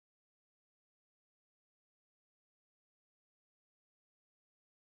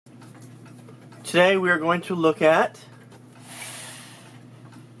Today we are going to look at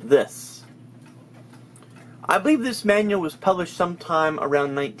this. I believe this manual was published sometime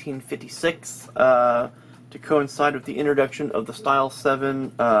around 1956 to coincide with the introduction of the Style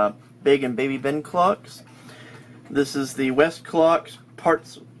 7 Big and Baby Bin clocks. This is the Westclox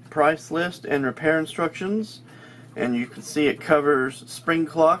parts price list and repair instructions, and you can see it covers spring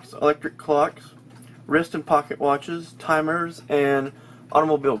clocks, electric clocks, wrist and pocket watches, timers, and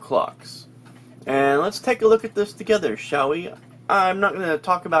automobile clocks. And let's take a look at this together, shall we? I'm not going to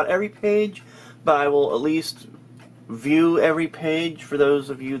talk about every page, but I will at least view every page for those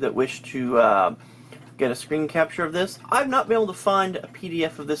of you that wish to get a screen capture of this. I've not been able to find a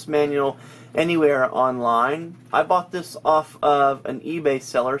PDF of this manual anywhere online. I bought this off of an eBay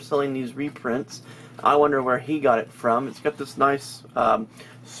seller selling these reprints. I wonder where he got it from. It's got this nice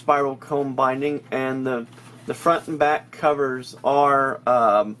spiral comb binding, and the front and back covers are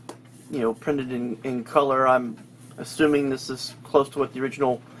printed in color. I'm assuming this is close to what the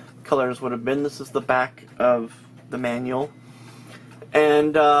original colors would have been. This is the back of the manual.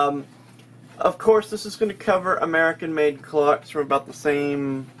 And of course this is going to cover American-made clocks from about the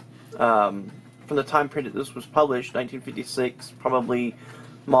same, from the time period that this was published, 1956, probably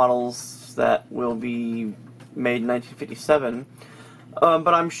models that will be made in 1957.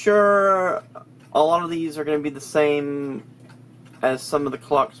 But I'm sure a lot of these are going to be the same as some of the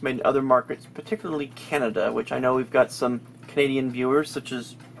clocks made in other markets, particularly Canada, which I know we've got some Canadian viewers, such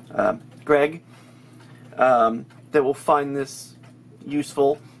as Greg, that will find this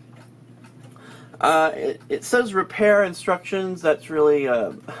useful. It says repair instructions. That's really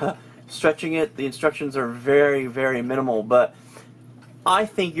stretching it. The instructions are very, very minimal, but I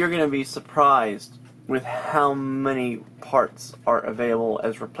think you're going to be surprised with how many parts are available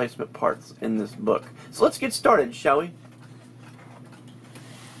as replacement parts in this book. So let's get started, shall we?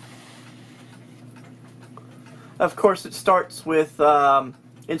 Of course, it starts with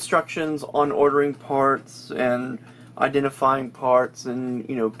instructions on ordering parts and identifying parts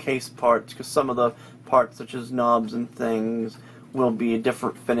and, case parts, because some of the parts, such as knobs and things, will be a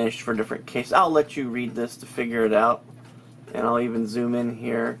different finish for different cases. I'll let you read this to figure it out, and I'll even zoom in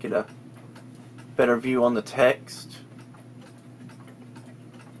here, get a better view on the text.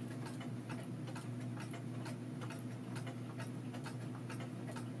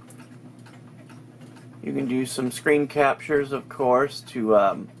 You can do some screen captures, of course,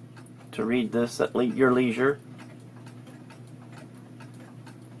 to read this at your leisure.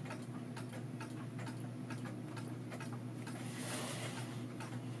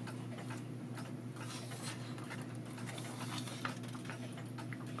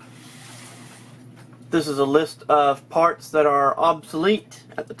 This is a list of parts that are obsolete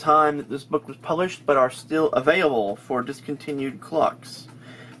at the time that this book was published, but are still available for discontinued clocks.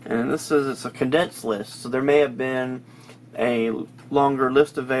 And this says it's a condensed list, so there may have been a longer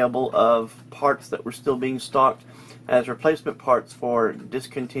list available of parts that were still being stocked as replacement parts for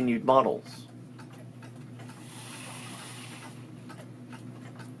discontinued models.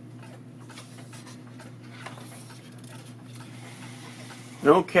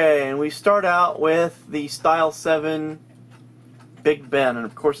 Okay, and we start out with the Style 7 Big Ben, and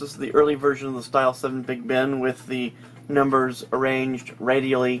of course this is the early version of the Style 7 Big Ben with the numbers arranged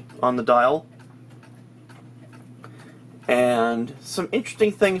radially on the dial. And some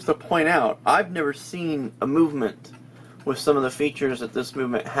interesting things to point out. I've never seen a movement with some of the features that this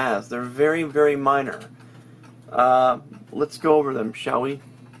movement has. They're very, very minor. Let's go over them, shall we?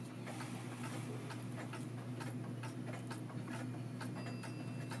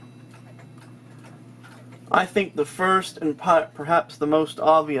 I think the first and perhaps the most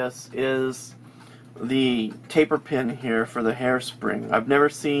obvious is the taper pin here for the hairspring. I've never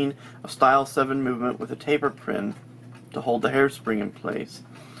seen a Style 7 movement with a taper pin to hold the hairspring in place.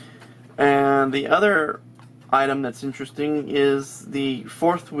 And the other item that's interesting is the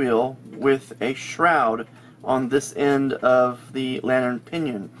fourth wheel with a shroud on this end of the lantern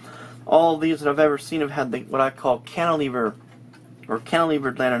pinion. All these that I've ever seen have had what I call cantilever or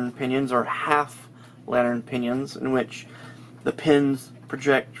cantilevered lantern pinions, or half lantern pinions, in which the pins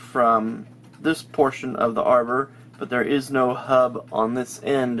project from this portion of the arbor, but there is no hub on this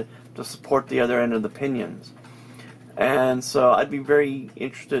end to support the other end of the pinions. And so I'd be very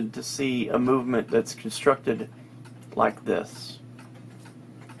interested to see a movement that's constructed like this.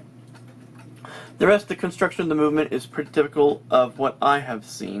 The rest of the construction of the movement is pretty typical of what I have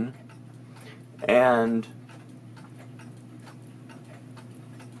seen, and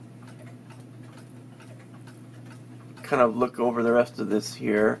kind of look over the rest of this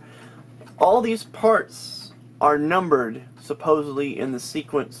here. All these parts are numbered supposedly in the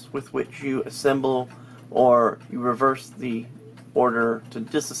sequence with which you assemble or you reverse the order to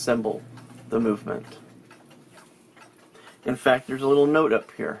disassemble the movement. In fact, there's a little note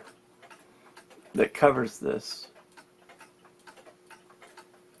up here that covers this.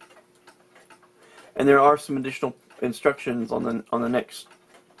 And there are some additional instructions on the next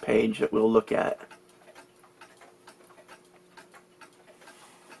page that we'll look at.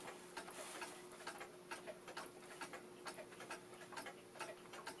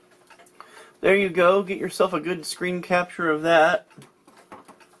 There you go. Get yourself a good screen capture of that.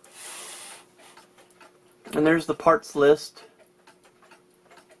 And there's the parts list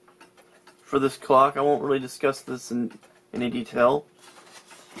for this clock. I won't really discuss this in any detail.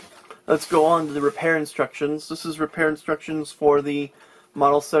 Let's go on to the repair instructions. This is repair instructions for the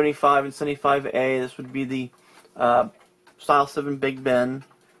Model 75 and 75A. This would be the Style 7 Big Ben.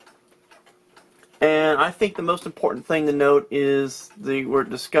 And I think the most important thing to note is where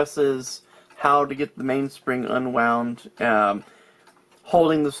it discusses how to get the mainspring unwound,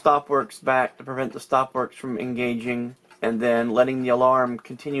 holding the stopworks back to prevent the stopworks from engaging, and then letting the alarm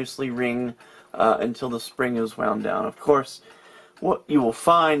continuously ring until the spring is wound down. Of course, what you will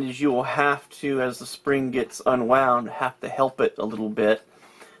find is you will have to, as the spring gets unwound, have to help it a little bit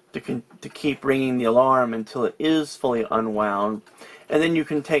to keep ringing the alarm until it is fully unwound. And then you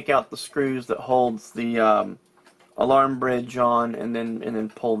can take out the screws that holds the alarm bridge on, and then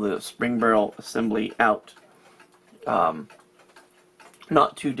pull the spring barrel assembly out.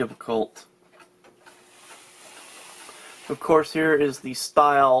 Not too difficult. Of course, here is the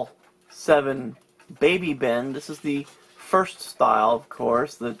Style 7 Baby Ben. This is the first style, of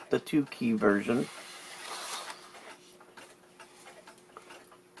course, the 2-key version.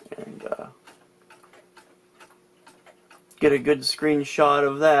 And get a good screenshot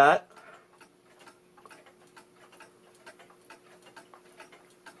of that.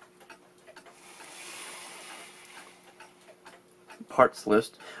 Parts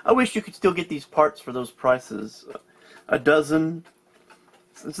list. I wish you could still get these parts for those prices. A dozen.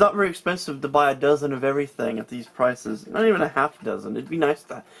 It's not very expensive to buy a dozen of everything at these prices. Not even a half dozen. It'd be nice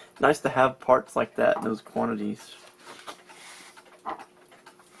to have parts like that in those quantities.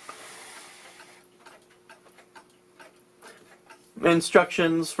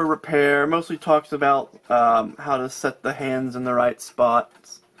 Instructions for repair mostly talks about how to set the hands in the right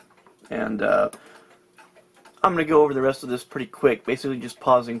spots, and I'm going to go over the rest of this pretty quick, basically just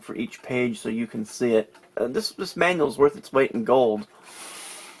pausing for each page so you can see it. This manual is worth its weight in gold,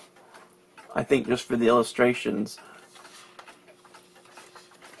 I think, just for the illustrations.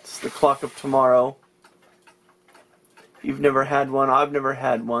 It's the Clock of Tomorrow. If you've never had one, I've never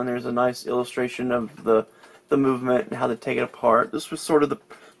had one. There's a nice illustration of the movement and how to take it apart. This was sort of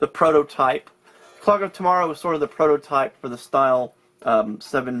the prototype. Clock of Tomorrow was sort of the prototype for the Style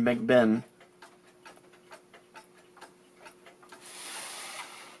 7 Big Ben.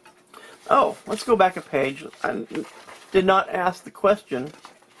 Oh, let's go back a page. I did not ask the question.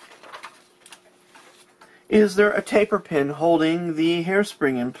 Is there a taper pin holding the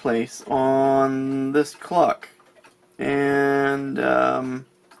hairspring in place on this clock? And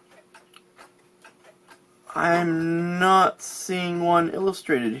I'm not seeing one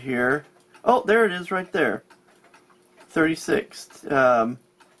illustrated here. Oh, there it is right there. 36th.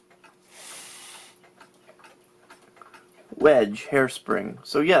 Wedge hairspring.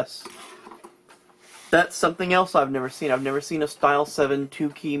 So yes, that's something else I've never seen. I've never seen a Style 7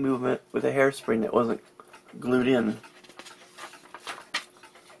 2-key movement with a hairspring that wasn't glued in.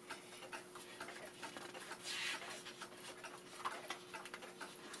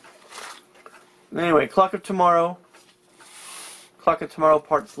 Anyway, Clock of Tomorrow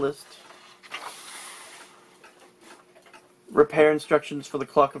parts list. Repair instructions for the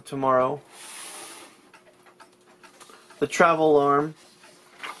Clock of Tomorrow. The travel alarm.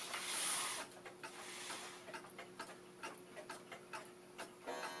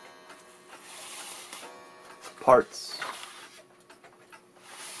 Parts.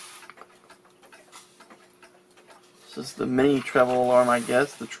 This is the mini travel alarm, I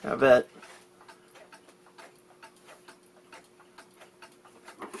guess, the Travette.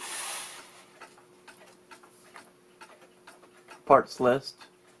 Parts list.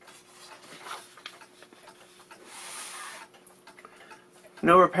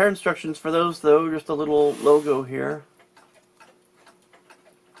 No repair instructions for those, though, just a little logo here.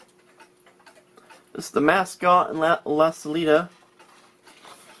 This is the mascot and LaSalle.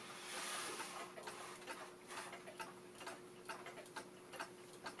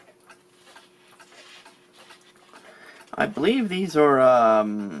 I believe these are,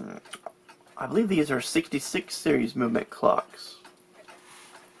 I believe these are 66 series movement clocks.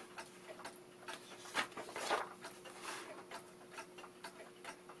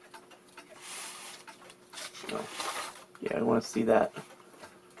 Oh, yeah, I want to see that.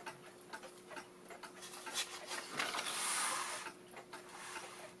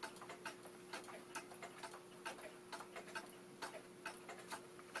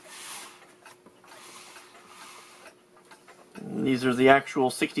 These are the actual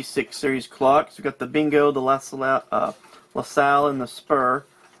 66 series clocks. We've got the Bingo, the LaSalle, and the Spur.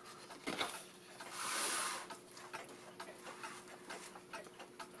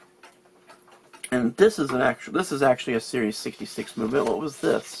 And this is actually a Series 66 movement. What was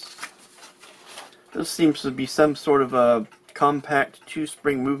this? This seems to be some sort of a compact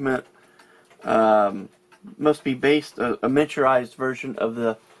two-spring movement. Must be based a miniaturized version of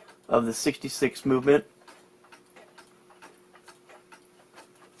the 66 movement.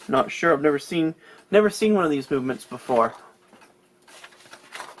 Not sure. I've never seen one of these movements before.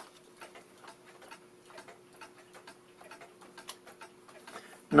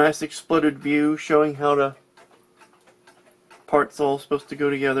 Nice exploded view showing how the parts all supposed to go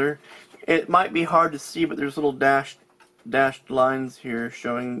together. It might be hard to see, but there's little dashed lines here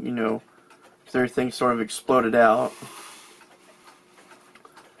showing, you know, everything sort of exploded out.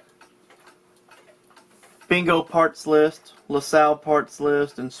 Bingo parts list, LaSalle parts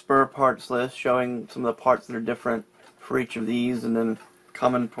list, and Spur parts list showing some of the parts that are different for each of these, and then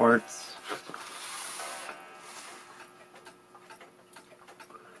common parts.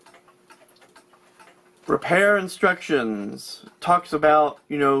 Repair instructions. Talks about,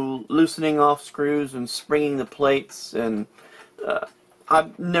 you know, loosening off screws and springing the plates, and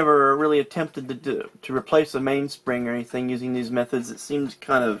I've never really attempted to replace a mainspring or anything using these methods. It seems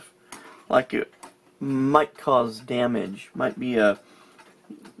kind of like it might cause damage. Might be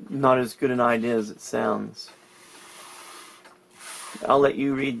not as good an idea as it sounds. I'll let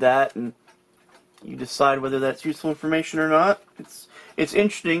you read that and you decide whether that's useful information or not. It's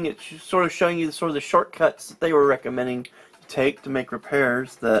interesting. It's sort of showing you the shortcuts that they were recommending to take to make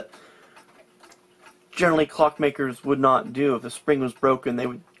repairs that generally clockmakers would not do. If the spring was broken, they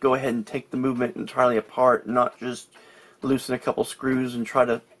would go ahead and take the movement entirely apart and not just loosen a couple screws and try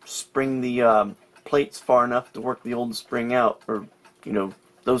to spring the plates far enough to work the old spring out, or, you know,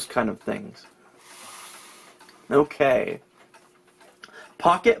 those kind of things. Okay.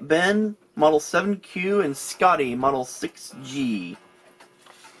 Pocket Ben, Model 7Q, and Scotty, Model 6G.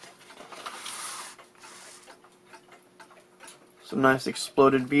 Some nice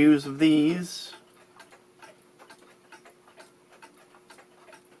exploded views of these.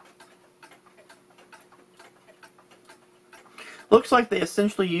 Looks like they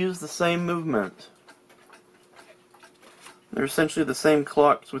essentially use the same movement. They're essentially the same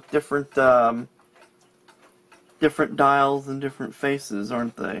clocks with different different dials and different faces,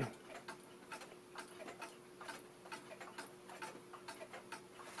 aren't they?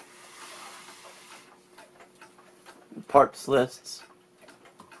 Parts lists.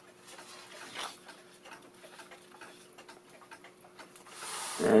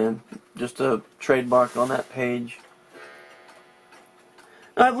 And just a trademark on that page.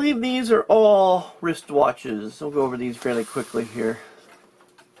 I believe these are all wristwatches. I'll go over these fairly quickly here.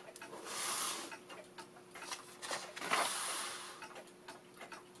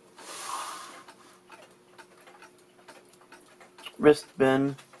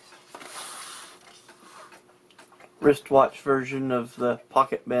 Wristband. Wristwatch version of the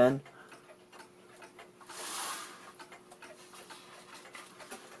Pocket Band.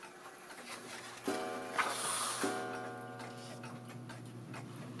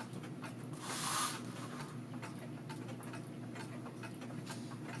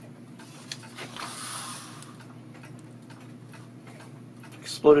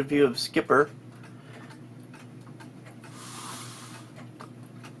 Exploded view of Skipper.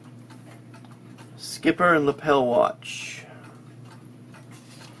 Skipper and lapel watch.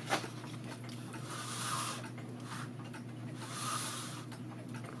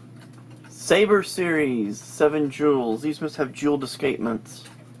 Saber series, 7 jewels. These must have jeweled escapements.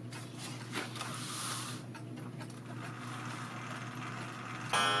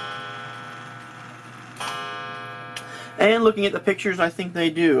 And looking at the pictures, I think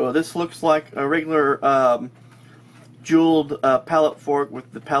they do. This looks like a regular jeweled pallet fork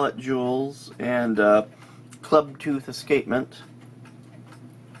with the pallet jewels and club tooth escapement.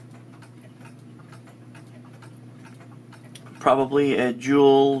 Probably a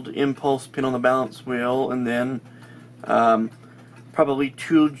jeweled impulse pin on the balance wheel, and then probably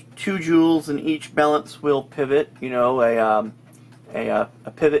two jewels in each balance wheel pivot. You know, a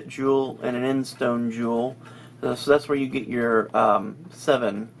pivot jewel and an end stone jewel. So that's where you get your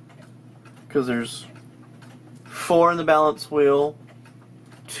 7, because there's 4 in the balance wheel,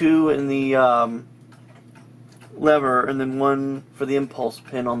 2 in the lever, and then 1 for the impulse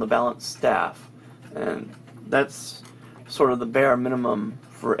pin on the balance staff. And that's sort of the bare minimum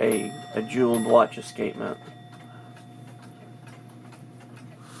for a jeweled watch escapement.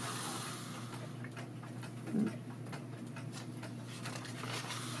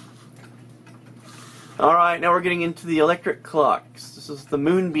 Alright, now we're getting into the electric clocks. This is the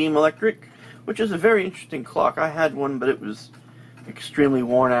Moonbeam electric, which is a very interesting clock. I had one, but it was extremely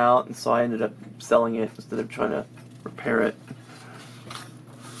worn out, and so I ended up selling it instead of trying to repair it.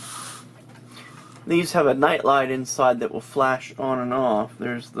 These have a night light inside that will flash on and off.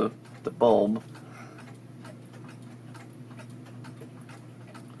 There's the bulb.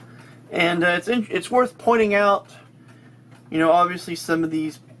 And it's worth pointing out, you know, obviously some of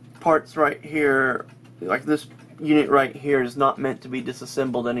these parts right here, like this unit right here, is not meant to be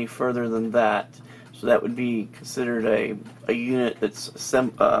disassembled any further than that. So that would be considered a unit that's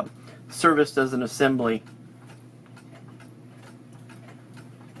serviced as an assembly.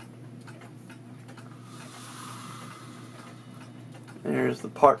 There's the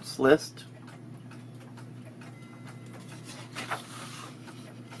parts list.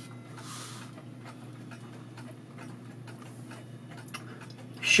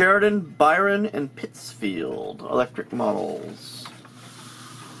 Sheridan, Byron, and Pittsfield electric models.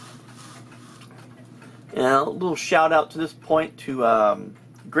 And a little shout out to this point to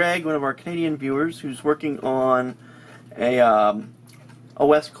Greg, one of our Canadian viewers, who's working on a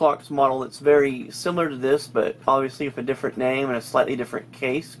Westclox model that's very similar to this, but obviously with a different name and a slightly different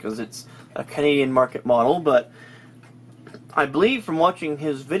case, because it's a Canadian market model. But I believe from watching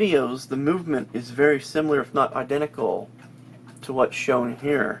his videos, the movement is very similar, if not identical, to what's shown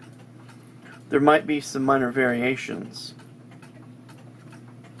here. There might be some minor variations.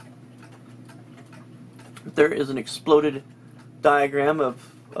 There is an exploded diagram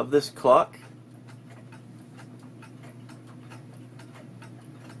of this clock.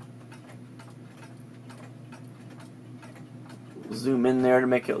 Zoom in there to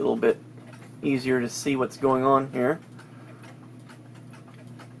make it a little bit easier to see what's going on here.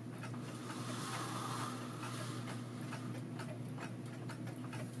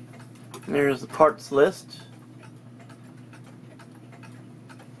 There's the parts list.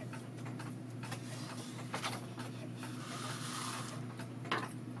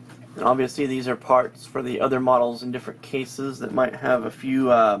 And obviously these are parts for the other models in different cases that might have a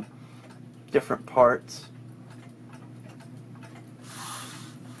few different parts.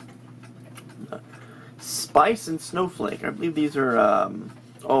 Spice and Snowflake. I believe these are,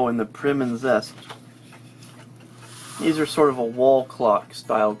 oh, and the Prim and Zest. These are sort of a wall clock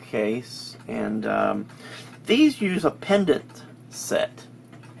style case, and these use a pendant set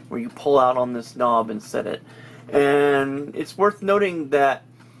where you pull out on this knob and set it. And it's worth noting that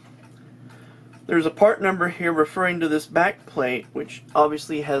there's a part number here referring to this back plate, which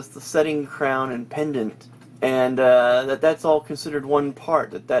obviously has the setting crown and pendant, and that's all considered one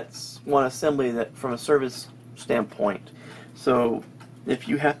part, that's one assembly that from a service standpoint. So if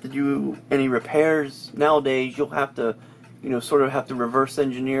you have to do any repairs nowadays, you'll have to, you know, sort of have to reverse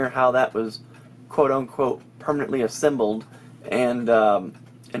engineer how that was quote unquote permanently assembled, and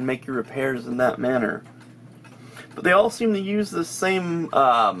make your repairs in that manner. But they all seem to use the same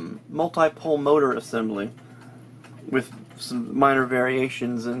multi-pole motor assembly with some minor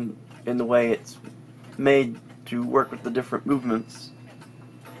variations in the way it's made to work with the different movements.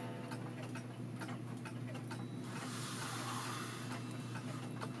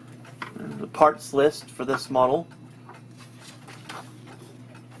 And the parts list for this model.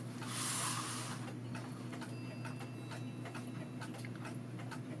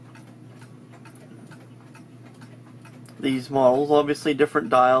 These models, obviously different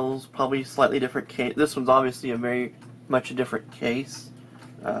dials, probably slightly different case. This one's obviously a very much a different case.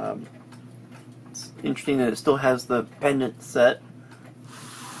 It's interesting that it still has the pendant set.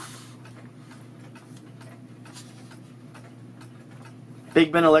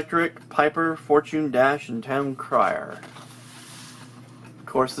 Big Ben Electric, Piper, Fortune Dash, and Town Crier. Of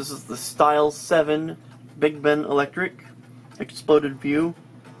course, this is the Style 7 Big Ben Electric exploded view.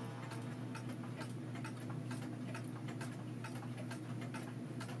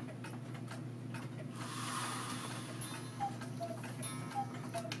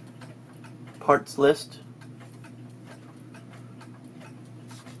 Parts list.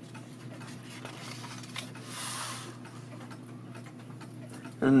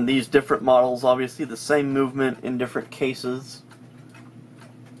 And these different models, obviously the same movement in different cases.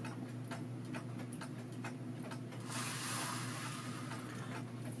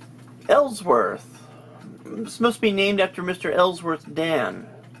 Ellsworth. This must be named after Mr. Ellsworth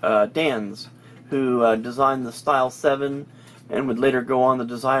Dans, who designed the Style 7 and would later go on to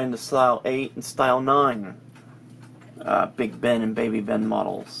design the Style 8 and Style 9 Big Ben and Baby Ben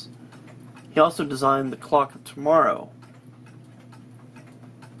models. He also designed the Clock of Tomorrow.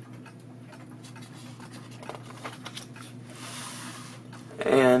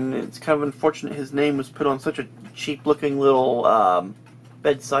 And it's kind of unfortunate his name was put on such a cheap-looking little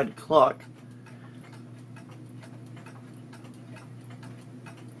bedside clock.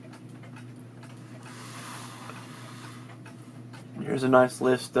 Here's a nice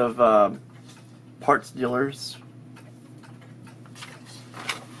list of parts dealers.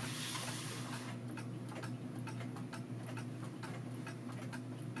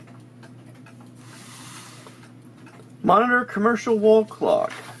 Monitor commercial wall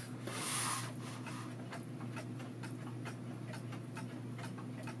clock.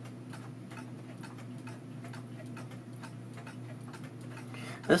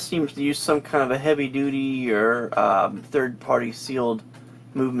 This seems to use some kind of a heavy-duty or third-party sealed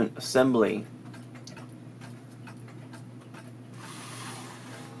movement assembly.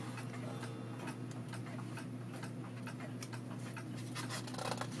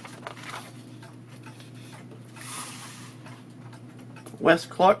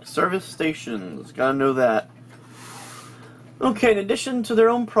 Westclox service stations, gotta know that. Okay, in addition to their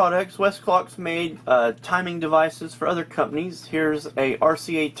own products, Westclox made timing devices for other companies. Here's a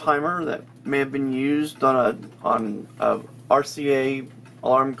RCA timer that may have been used on a RCA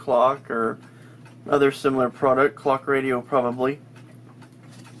alarm clock or other similar product, clock radio probably.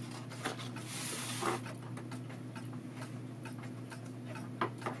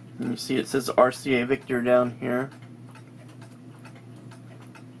 And you see it says RCA Victor down here.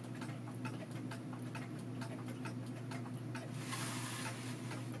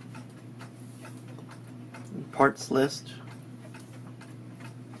 Parts list.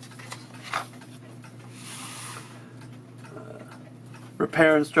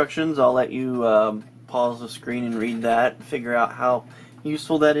 Repair instructions. I'll let you pause the screen and read that and figure out how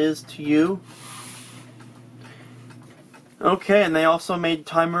useful that is to you. Okay, and they also made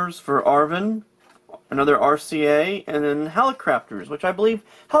timers for Arvin, another RCA, and then Helicopters, which I believe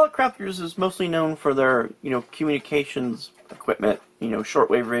Helicopters is mostly known for their, communications equipment,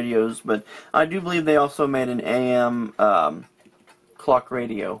 shortwave radios, but I do believe they also made an AM clock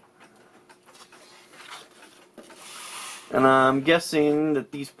radio. And I'm guessing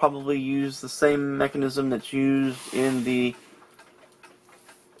that these probably use the same mechanism that's used in the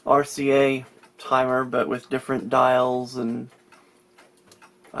RCA timer, but with different dials and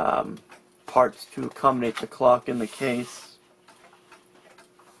parts to accommodate the clock in the case.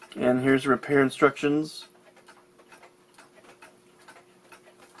 And here's repair instructions.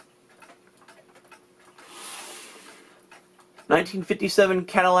 (1957)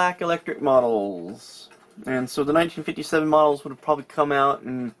 Cadillac electric models. And so the 1957 models would have probably come out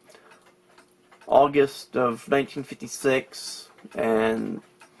in August of 1956, and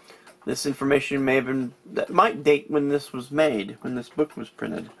this information may have been, that might date when this was made, when this book was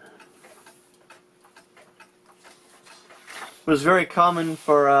printed. It was very common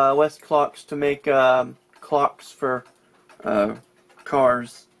for Westclox to make clocks for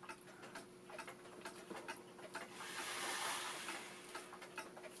cars.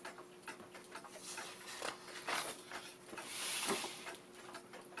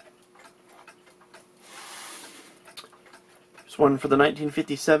 There's one for the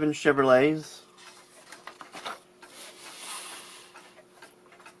 1957 Chevrolets.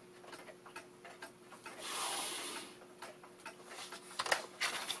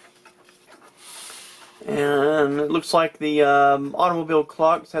 And it looks like the automobile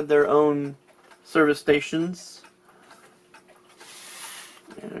clocks had their own service stations.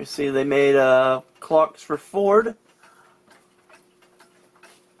 And we see they made clocks for Ford.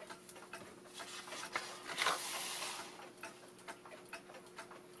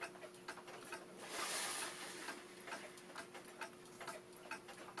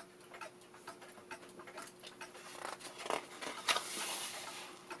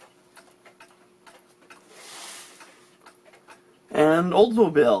 And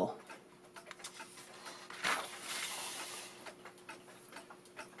Oldsmobile.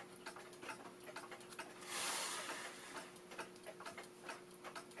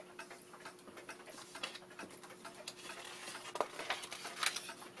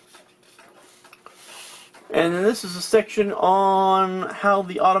 And then this is a section on how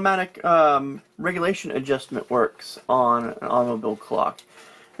the automatic regulation adjustment works on an automobile clock.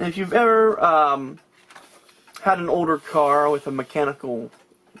 And if you've ever had an older car with a mechanical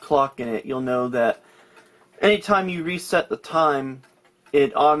clock in it, you'll know that anytime you reset the time,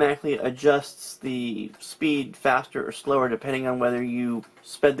 it automatically adjusts the speed faster or slower depending on whether you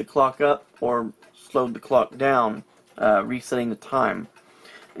sped the clock up or slowed the clock down, resetting the time.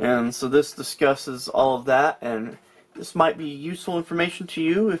 And so this discusses all of that, and this might be useful information to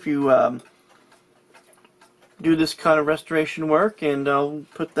you if you do this kind of restoration work, and I'll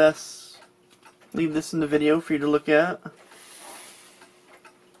leave this in the video for you to look at.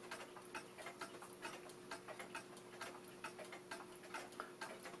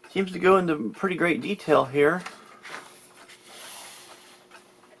 Seems to go into pretty great detail here.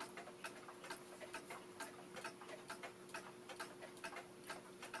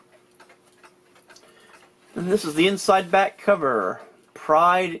 And this is the inside back cover.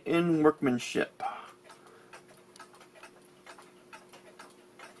 Pride in Workmanship.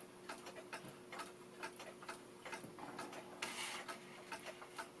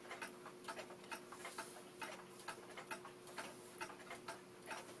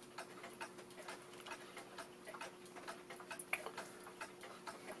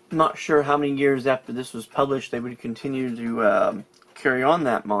 I'm not sure how many years after this was published they would continue to carry on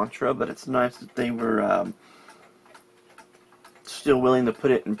that mantra, but it's nice that they were still willing to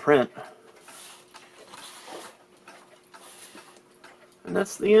put it in print. And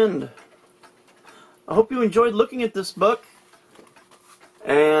that's the end. I hope you enjoyed looking at this book,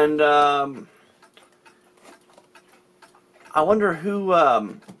 and I wonder who I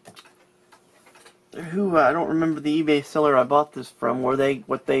don't remember the eBay seller I bought this from, where they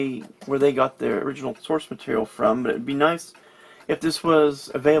got their original source material from, but it'd be nice if this was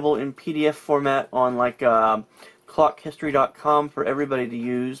available in PDF format on like clockhistory.com for everybody to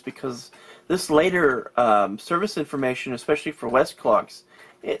use, because this later service information, especially for Westclox,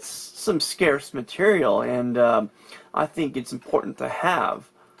 it's some scarce material, and I think it's important to have.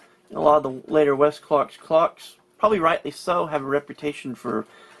 A lot of the later Westclox clocks, probably rightly so, have a reputation for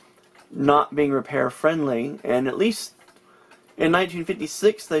not being repair friendly, and at least in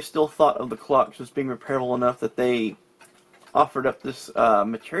 1956 they still thought of the clocks as being repairable enough that they offered up this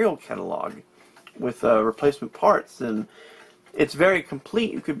material catalog with replacement parts, and it's very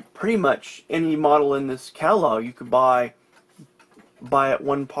complete. You could pretty much, any model in this catalog you could buy it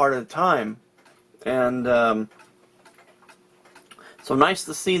one part at a time, and so nice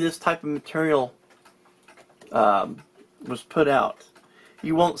to see this type of material was put out.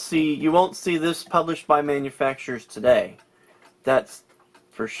 You won't see this published by manufacturers today. That's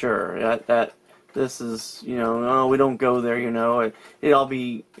for sure. This is, you know, no, we don't go there, you know. It'll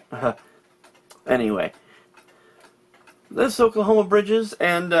be anyway. This is Oklahoma Bridges,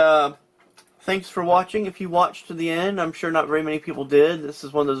 and thanks for watching. If you watched to the end, I'm sure not very many people did. This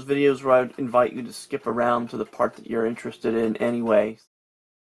is one of those videos where I'd invite you to skip around to the part that you're interested in anyway.